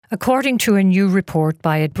According to a new report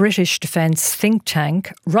by a British defence think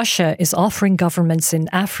tank, Russia is offering governments in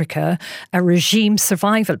Africa a regime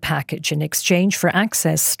survival package in exchange for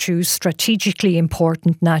access to strategically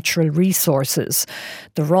important natural resources.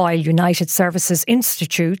 The Royal United Services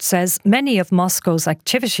Institute says many of Moscow's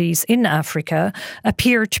activities in Africa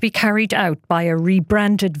appear to be carried out by a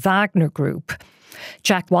rebranded Wagner group.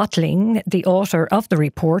 Jack Watling, the author of the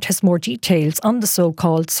report, has more details on the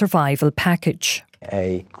so-called survival package.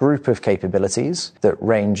 A group of capabilities that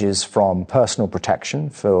ranges from personal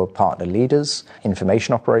protection for partner leaders,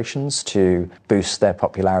 information operations to boost their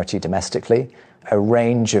popularity domestically, a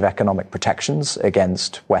range of economic protections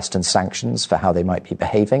against Western sanctions for how they might be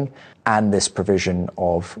behaving, and this provision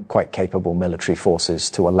of quite capable military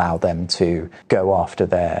forces to allow them to go after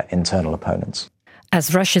their internal opponents.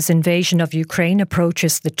 As Russia's invasion of Ukraine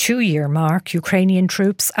approaches the 2-year mark, Ukrainian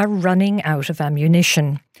troops are running out of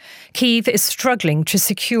ammunition. Kyiv is struggling to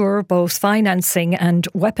secure both financing and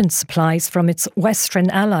weapons supplies from its Western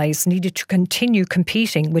allies needed to continue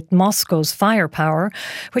competing with Moscow's firepower,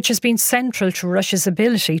 which has been central to Russia's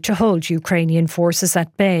ability to hold Ukrainian forces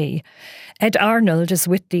at bay. Ed Arnold is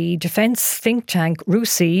with the defence think tank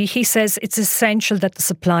RUSI. He says it's essential that the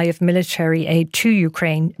supply of military aid to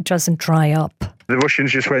Ukraine doesn't dry up. The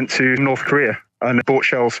Russians just went to North Korea and bought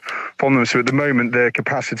shells from them. So at the moment, their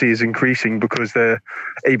capacity is increasing because they're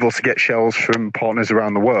able to get shells from partners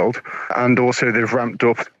around the world. And also they've ramped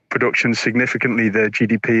up production significantly. Their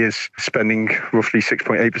GDP is spending roughly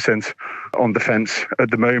 6.8% on defence at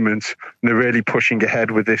the moment. And they're really pushing ahead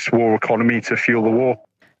with this war economy to fuel the war.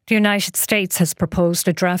 The United States has proposed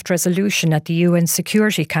a draft resolution at the UN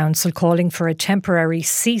Security Council calling for a temporary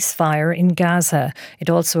ceasefire in Gaza. It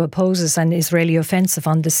also opposes an Israeli offensive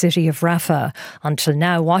on the city of Rafah. Until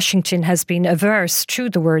now, Washington has been averse to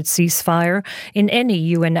the word ceasefire in any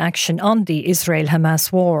UN action on the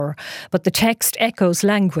Israel-Hamas war. But the text echoes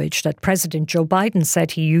language that President Joe Biden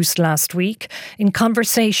said he used last week in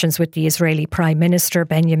conversations with the Israeli Prime Minister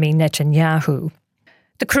Benjamin Netanyahu.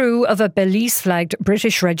 The crew of a Belize-flagged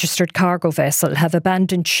British-registered cargo vessel have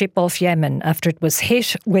abandoned ship off Yemen after it was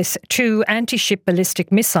hit with 2 anti-ship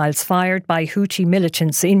ballistic missiles fired by Houthi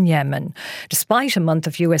militants in Yemen. Despite a month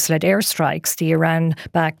of US-led airstrikes, the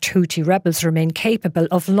Iran-backed Houthi rebels remain capable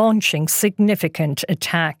of launching significant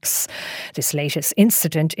attacks. This latest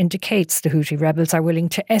incident indicates the Houthi rebels are willing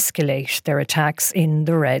to escalate their attacks in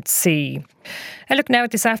the Red Sea. A look now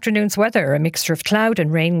at this afternoon's weather. A mixture of cloud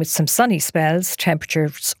and rain with some sunny spells.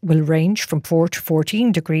 Temperatures will range from 4 to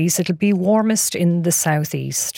 14 degrees. It'll be warmest in the southeast.